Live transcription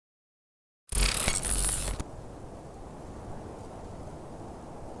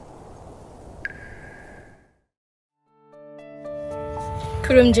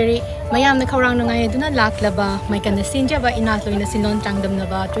Kurumjari, mayam na kaurang nangay duna laklaba, may kanasinjaba ENAT LOINA SINLON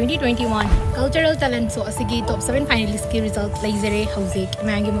CHANGDAMNABA 2021 Cultural Talent Show asigi top 7 finalist ki result laizere hauzik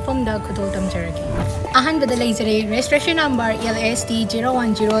imangi mafamda khudol tamjaragi. Ahan bada laizere registration number LST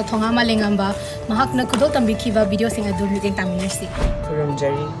 010 thonga malengamba mahakna khudol tambikhiba video sing adu meeting taminasi.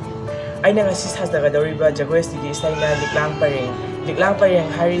 Kurumjari, aina ngasi hasdagadoriba jagoi sigi isaina liklang pareng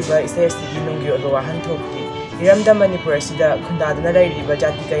hariba isai sigi nunggi ogawahan thokti. Hiramda Manipur asida khundaduna lairiba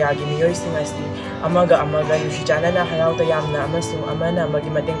jati kayagi miyoi singasi amaga nushijana na harau tayamna amasung amana amagi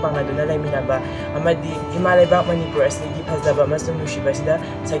mateng pangaduna laiminaba amadi Himalaya Manipur asigi phazaba amasung nushiba sida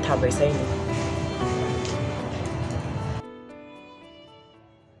saithabai saini.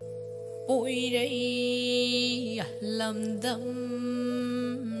 Poirei lamdam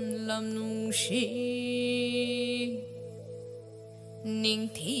lamnushi Ning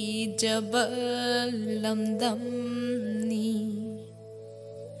thi jabal lamdam ni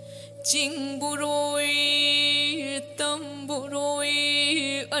Jing buroi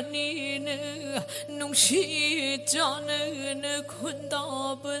tamburoi anine nung shi jane ne khunda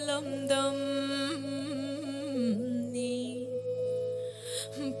lamdam ni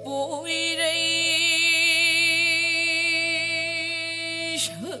Poirei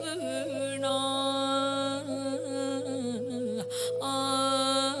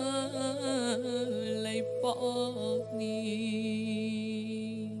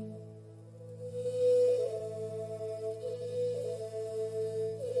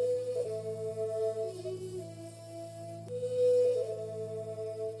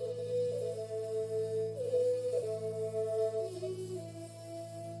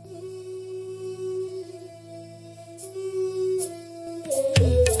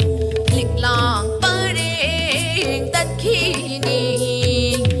Lang pareng tat khini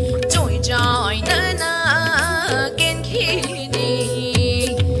trôi trôi na na ken khini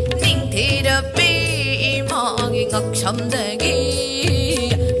ning thi da pi ma gi ngak cham da gi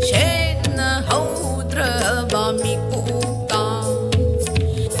shen na hau tra ba mi ku ta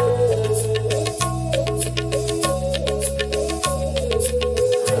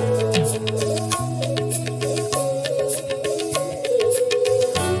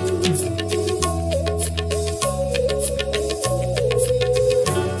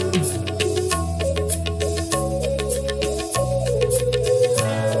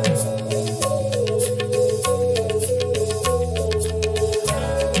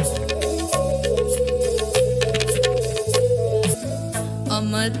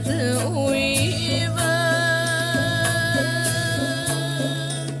Amat uiva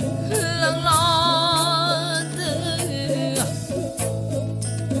lang lad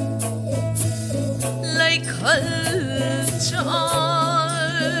lai khal chan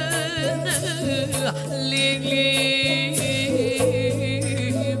ling lib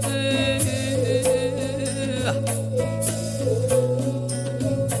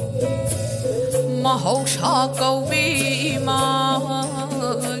mahau sha câu vi ma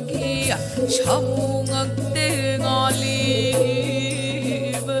Chamungak te ngalib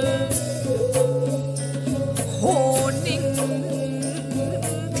Honing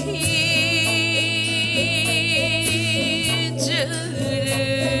thi jere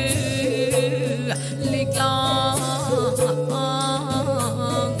Liklang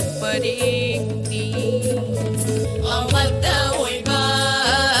paring ni Amat oiba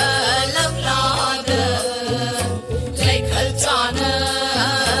lam lada Laikhal chana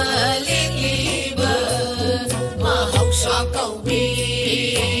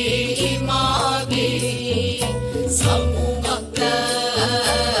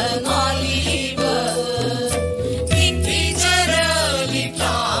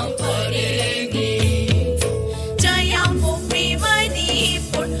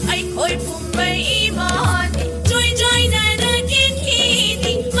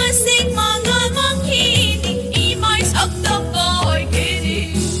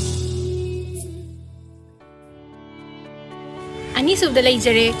Ani subda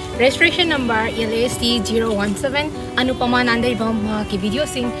laizere registration number LST 017 Anupama Nanday Bam ki video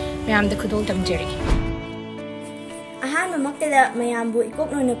sing mayam da khudol tamjari. Ahan mamaktada mayam bu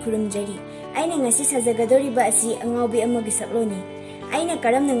ikokno na kurumjari. Aina ngasi sazagadoriba asi angawbi amagi sakloni. Aina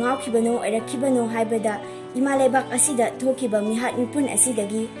karamna ngawkhibano arakhibano haibada Himalaya asida thokiba mihat nipun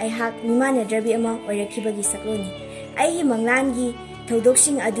asidagi aihak mimana drabi ama orakhibagi sakloni. Ai manglangi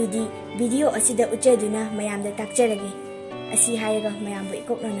thodoksing adudi video asida ucheduna mayam da takjaragi. Asi haiga mayam bu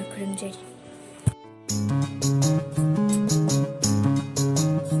ikokno na kurumjari.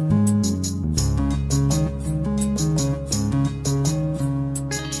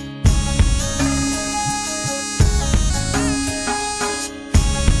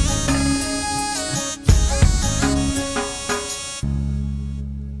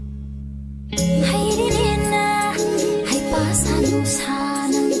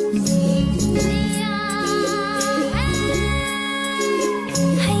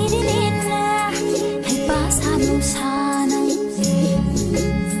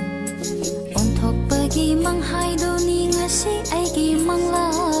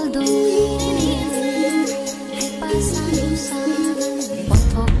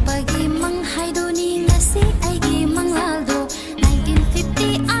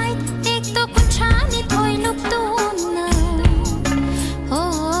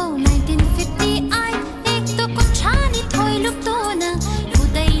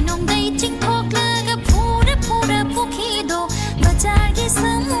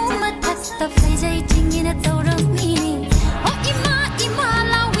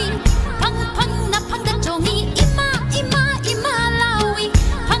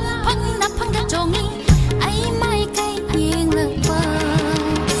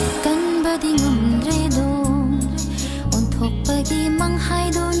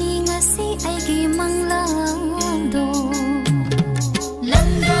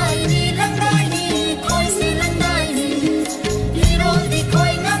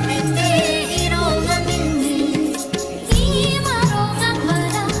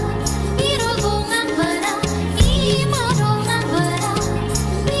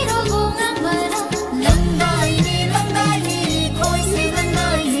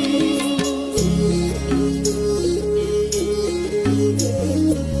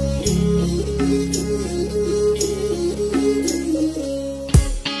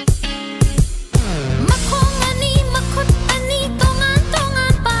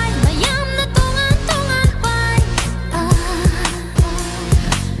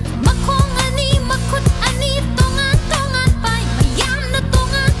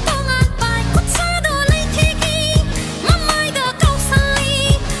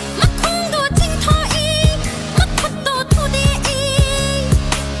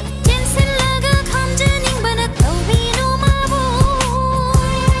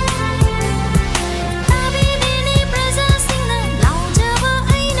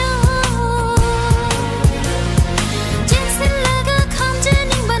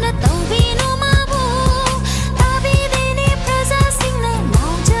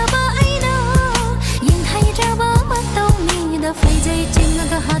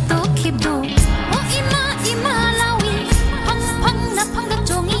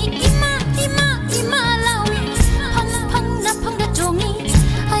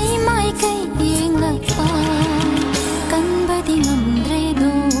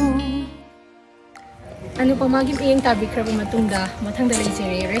 Anupamagi iyeng tabikraba matungda mathangda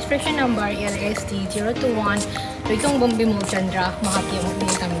leizere registration number LST 021 Loitong Bombimol Chandra mahati amok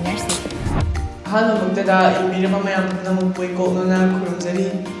iyeng taminarsi. Hano magtada ibirama mayam na mugpoy ko na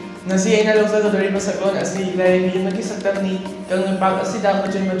kurumjari. Ngasi aina lawsagadoriba saklon asi lairibi amagi saktamni kang nagpag asida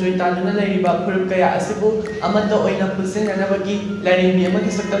majoy taluna lairiba purup kaya asibu amanda oina pulsinanabagi lairibi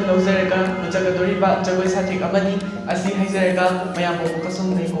amagi saktam lawsarega majagadoriba jagoi sathik amani asi haizarega mayam mo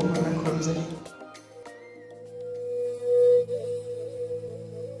kasum nei ko na kurumjari.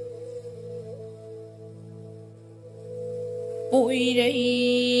 Ôi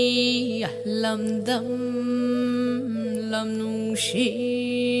đây làm đâm làm nung shi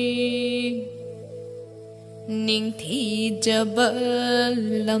ninh thi cha bơ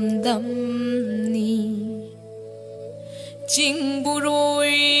làm đâm ni chinh bu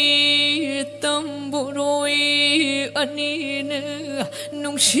rồi tâm bu rồi anh nè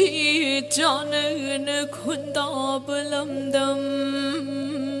nung shi cho nè khôn ta bơ làm đâm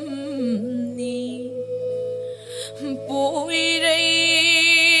ni bôi đây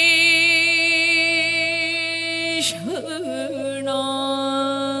na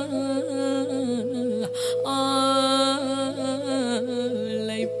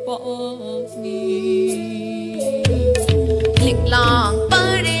lại bỏ đi lịch lang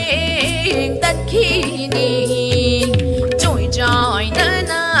ba đêm tất khi đi trôi trôi na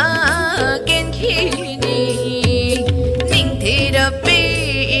na kiến khi đi ninh thì đập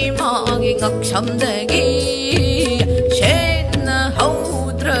bi mà ngọc sầm đời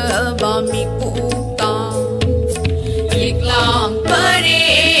mi puta lịch lang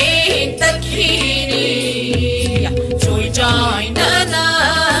pare tất khi đi trôi trôi na na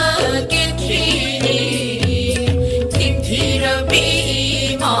kiến khi đi tìm thì ra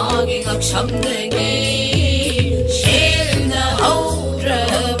bi mà ngọc sầm đời sen hậu ra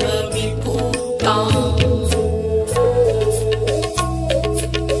mi puta.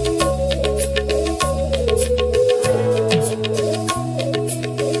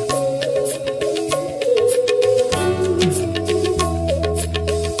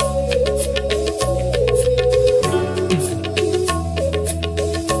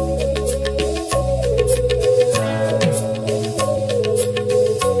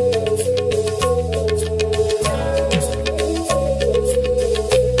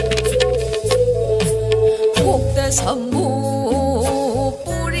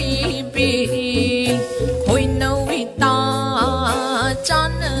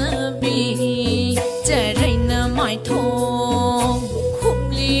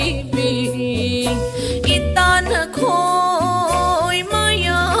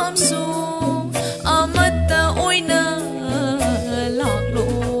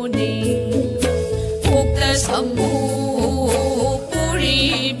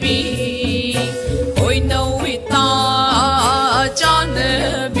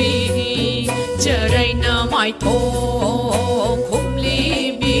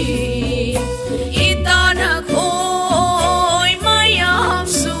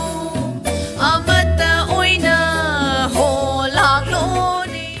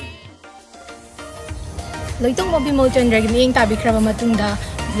 Loitong Bombimol Chandra iyeng tabikraba matungda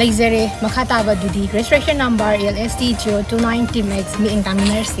leizere makhataba dudi registration number LST 029 TMX iyeng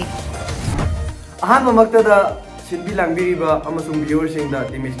taminarsi. Ahan mamaktada sinbi langbiriba amasung viewers singda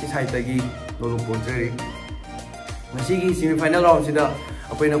TMX ki site tagi lolu ponjari. Masigi semi-final round sida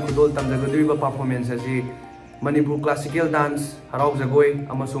apoina khudol tamjagadriba performance asi Manipur classical dance, harau jagoi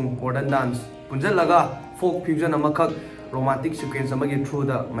amasung modern dance punjalaga folk fusion amakak romantic sequence amagi through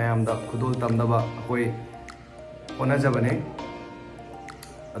the mayamda khudol tamdaba akoi onajabane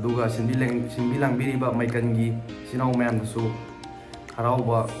aduga sinbi langbiriba maikangi sinau mayamdasu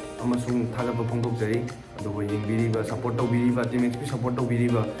harauba amasung thagaba phongdokjari aduga yengbiriba support tawbiriba TMX support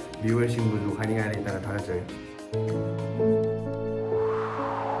tawbiriba viewers singbu haningai leitara thagajari.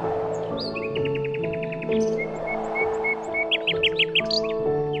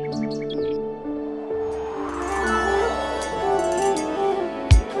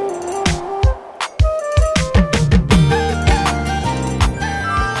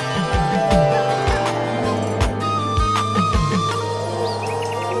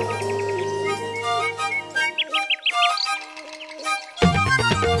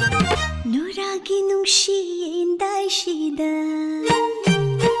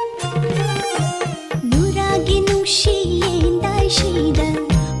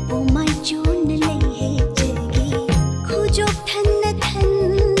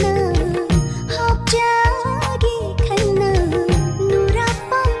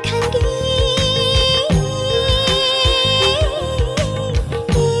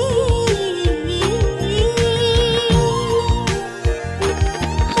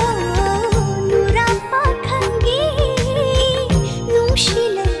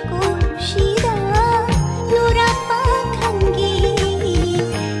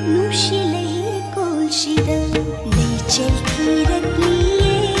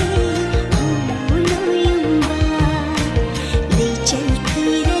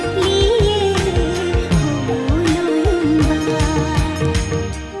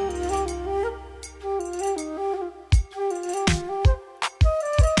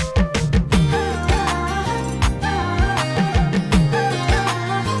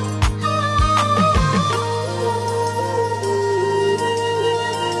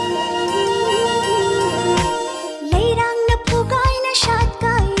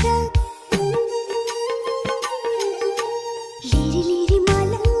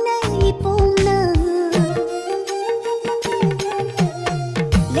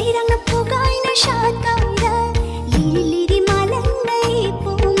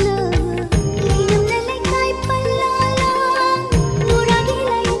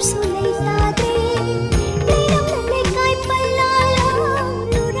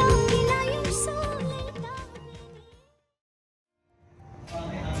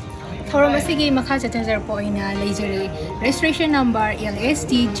 asigi makha chachajar poina leijere registration number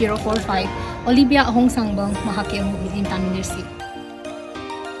LST 045 Olivia Ahong Sangbang mahake amu bidin taminirsi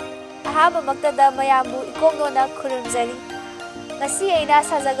ahaba maktada mayambu ikomnona khurumjari ngasi aina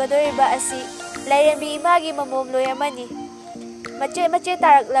sajagadoriba asi lairembi imagi mamom loyamani mache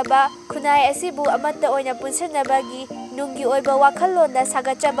taraklaba khunai asibu amatta oina punsanabagi nungi oiba wakhalonda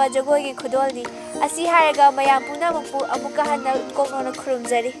sagachaba jagoigi khudolni asi haraga mayam punamukpu amuka hanna ikomnona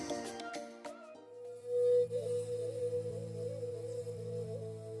khurumjari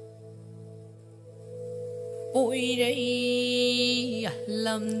Oirei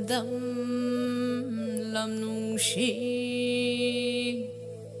lamdam lamnushi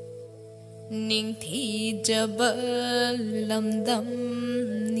ningthi jabal lamdam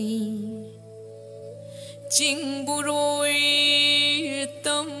ni jingburoi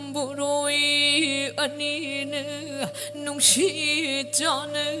tamburoi anina nungshi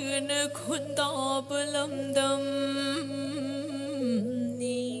jana khundab lamdam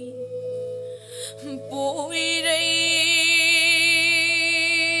ni Poirei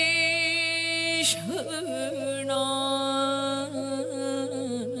shana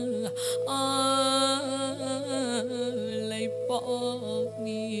alai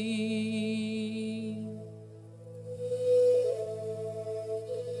pakni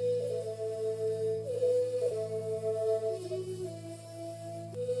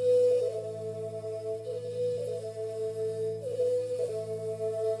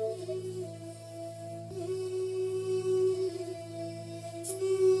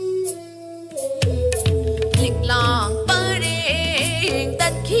lang paring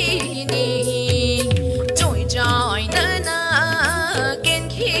tất khi ni trôi trôi na na ken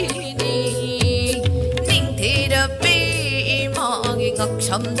khi ni ninh thì đập bi mà nghi ngọc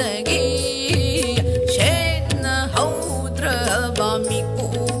sầm đời ghi trên hậu trơ ba mi cụ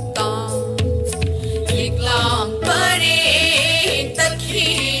ta lịch lang paring tất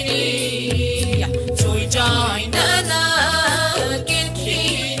khi ni trôi trôi na na ken khi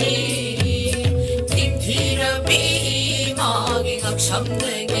ni ninh thì đập bi mà nghi ngọc sầm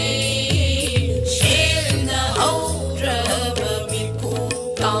đời ghi trên hậu trơ ba mi cụ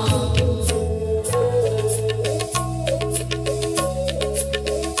ta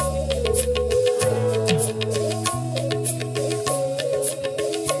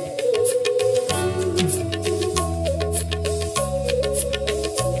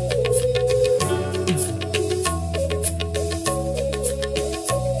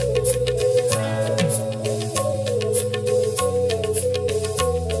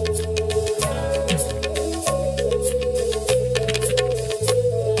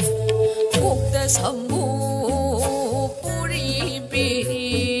sambu puri bi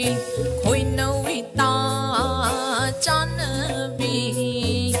khoi nau ta chan bi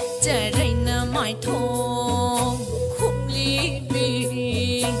charai na mai tho khum li bi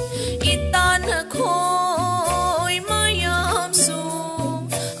itan khoi mayam su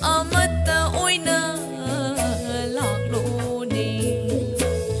amata oina lak lo ni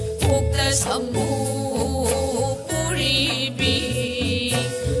okta sambu puri bi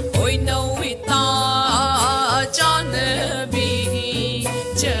khoi nau ta chan bi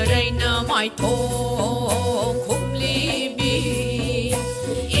charai na mai tho khum li bi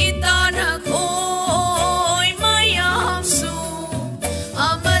itan khoi mayam su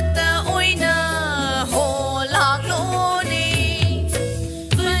amata oina ho lak lo ni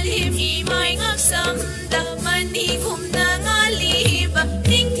valim I mai ngak sam da mani khum na ngali ba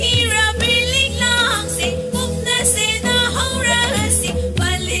ning thi ra bilik lang se kum na se na haura si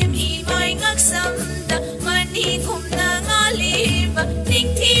valim I mai ngak sam da mani khum na ngali ba ning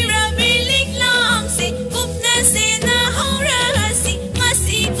thi ra bilik lang se kum na se na haura si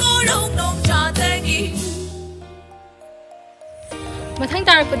masi ko rong nong cha tagi Mathang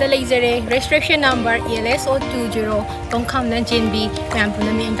tarakpada leijere registration number ELSO 20 tongkham na jinbi mayam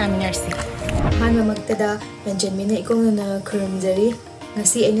punami ang taminarsi Hanma magtada Benjamin ikongna khurumjari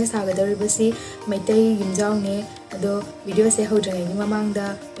ngasi aina sagadoribasi maitai yumjaw ne ado video se hojrangai ni mamangda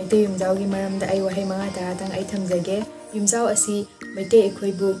maitai yumjaw gi maramda ai wahai manga taratang ai thamjage yumjaw asi maitai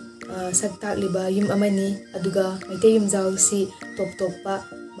ekhoibu saktak liba yum amani aduga maitai yumjaw si top pa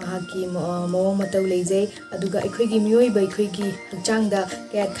mahaki mawang matau leijai aduga ekhoigi mioi bai ekhoigi hangchangda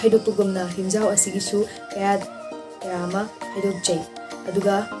kaya khaidopugumna yumjaw asigi su kaya ama haidopjai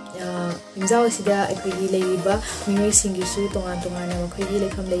aduga yumjaw asida ekhoigi leiba mioi singi su tongan na ekhoigi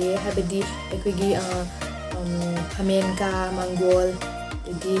lekham leye habedi ekhoigi hamen ka mangol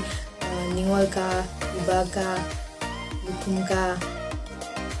di ningol ka iba ka lukum ka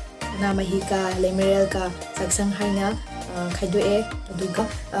namahi ka lemerel ka saksang haina खाइदोए अदुगा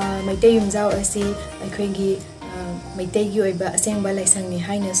मैतै युमजाव असि अखोइगी मैतैगी ओइबा असेंबा लाइसंगनि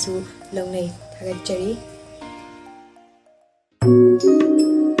हाइनसु लौनै थागतचरी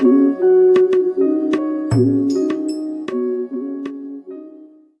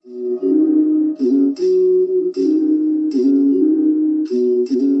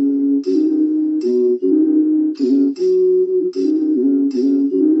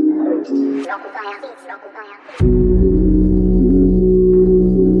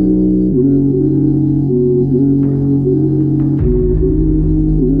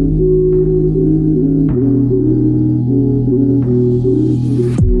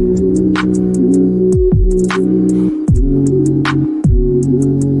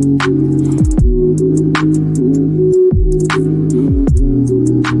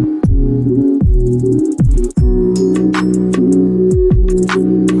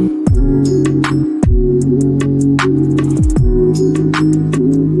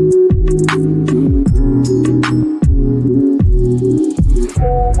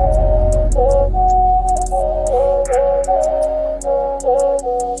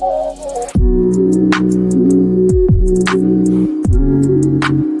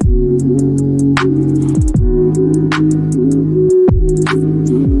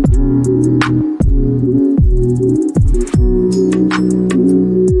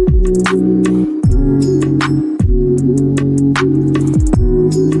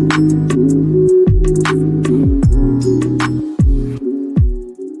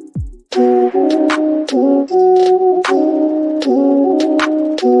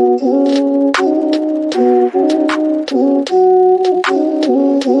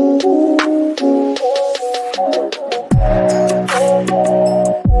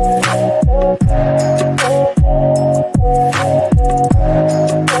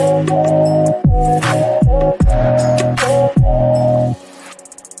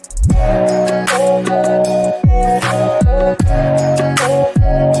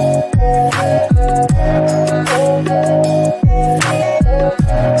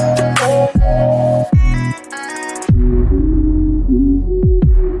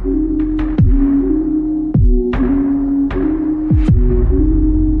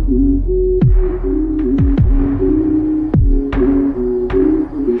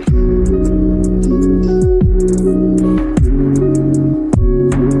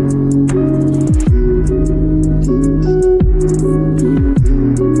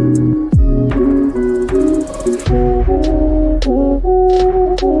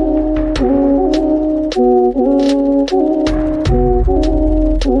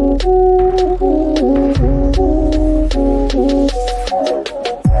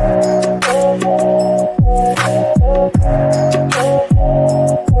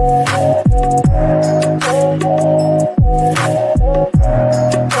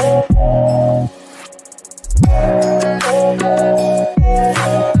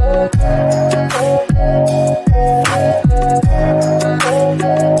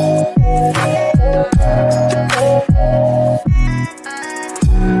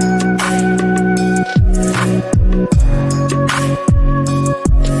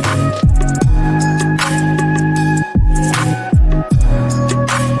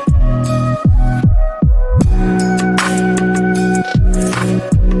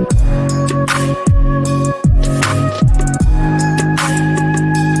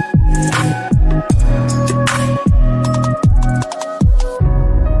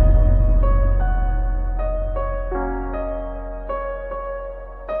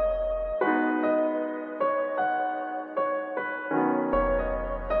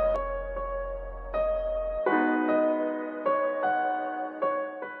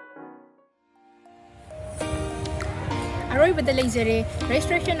ꯑꯔꯣꯏꯕꯗ ꯂꯩꯖꯔꯦ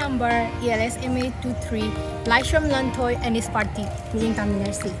registration number ELSMA 23 Laishram Lanthoi and his party ꯃꯤꯠꯌꯦꯡ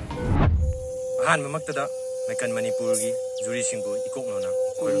ꯇꯥꯃꯤꯟꯅꯔꯁꯤ ꯑꯍꯥꯟꯕꯃꯛꯇꯗ ꯃꯩꯀꯟ ꯃꯅꯤꯄꯨꯔꯒꯤ ꯖꯨꯔꯤꯁꯤꯡꯕꯨ ꯏꯀꯣꯛꯅꯅ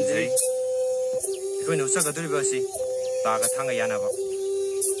ꯈꯣꯏꯔꯝꯖꯔꯤ ꯑꯩꯈꯣꯏꯅ ꯎꯠꯆꯒꯗꯧꯔꯤꯕ ꯑꯁꯤ ꯇꯥꯒ ꯊꯥꯡꯒ ꯌꯥꯅꯕ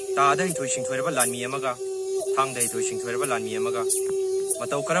ꯇꯥꯗ ꯍꯩꯊꯣꯏ ꯁꯤꯡꯊꯣꯏꯔꯕ ꯂꯥꯟꯃꯤ ꯑꯃꯒ ꯊꯥꯡꯗ ꯍꯩꯊꯣꯏ ꯁꯤꯡꯊꯣꯏꯔꯕ ꯂꯥꯟꯃꯤ ꯑꯃꯒ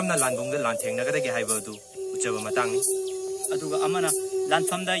ꯃꯇꯧ ꯀꯔꯝꯅ ꯂꯥꯟꯕꯨꯡꯗ ꯂꯥꯟꯊꯦꯡꯅꯒꯗꯒꯦ ꯍꯥꯏꯕ ꯑꯗꯨ ꯎꯠꯆꯕ ꯃꯇꯥꯡꯅꯤ ꯑꯗꯨꯒ ꯑꯃꯅ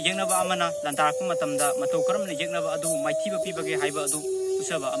ꯂꯥꯟꯐꯝꯗ ꯌꯦꯛꯅꯕ ꯑꯃꯅ ꯂꯥꯟꯗꯥꯔꯛꯄ ꯃꯇꯝꯗ ꯃꯇꯧ ꯀꯔꯝꯅ ꯌꯦꯛꯅꯕ ꯑꯗꯨ ꯃꯥꯏꯊꯤꯕ ꯄꯤꯕꯒꯦ ꯍꯥꯏꯕ ꯑꯗꯨ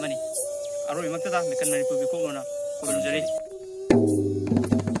ꯎꯠꯆꯕ ꯑꯃꯅꯤ ꯑꯔꯣꯏꯕꯃꯛꯇꯗ ꯃꯩꯀꯟ ꯃꯅꯤꯄꯨꯔꯒꯤ ꯏꯀꯣꯛꯅꯅ ꯈꯣꯏꯔꯝꯖꯔꯤ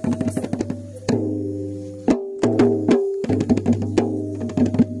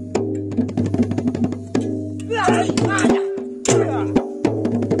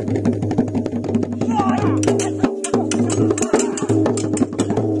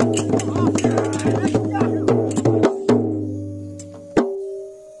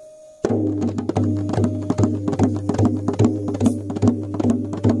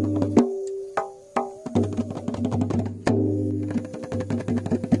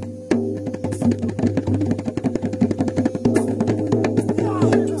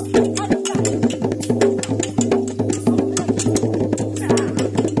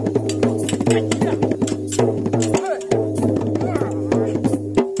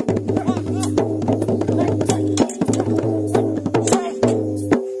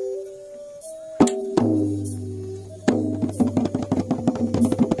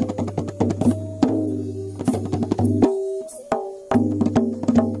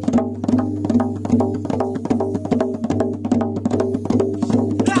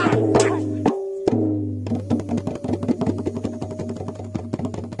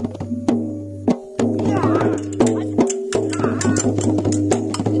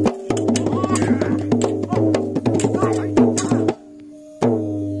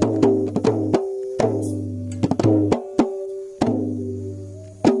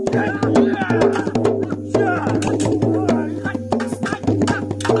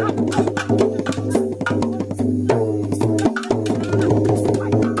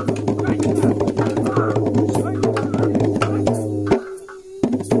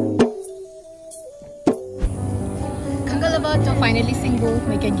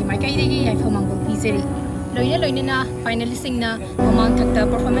finalistingna mamang thakta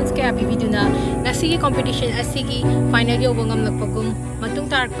performance kaya pibiduna ngasigi competition asigi final yobo ngamlakpagum matung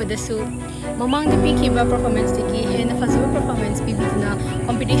tarakpadasu mamang dipikiba performance tiki hena fazaba performance pibiduna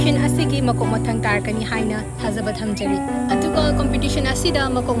competition asigi makok mathang tarakani haina thazaba thamjari atuga competition asida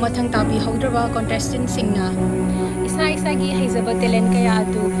makok mathang tabi haudraba contestant singna isa isagi haizaba talent kaya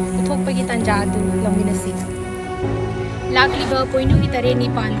adu uthokpagi tanja adu laminasi Lakliba poinungi tareni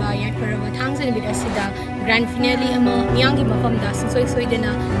panba yan parama thangsan bit asida grand finale ama miyangi mafamda soi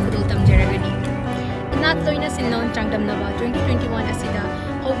dena kudol tamjaragani ENAT LOINA SINLON CHANGDAMNABA 2021 asida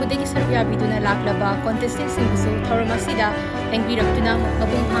hobudegi sarvya biduna laklaba contestant singbusu thorama sida lengbirak tuna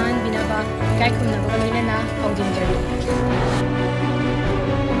mabunghan binaba kai khumna loina na haujinjari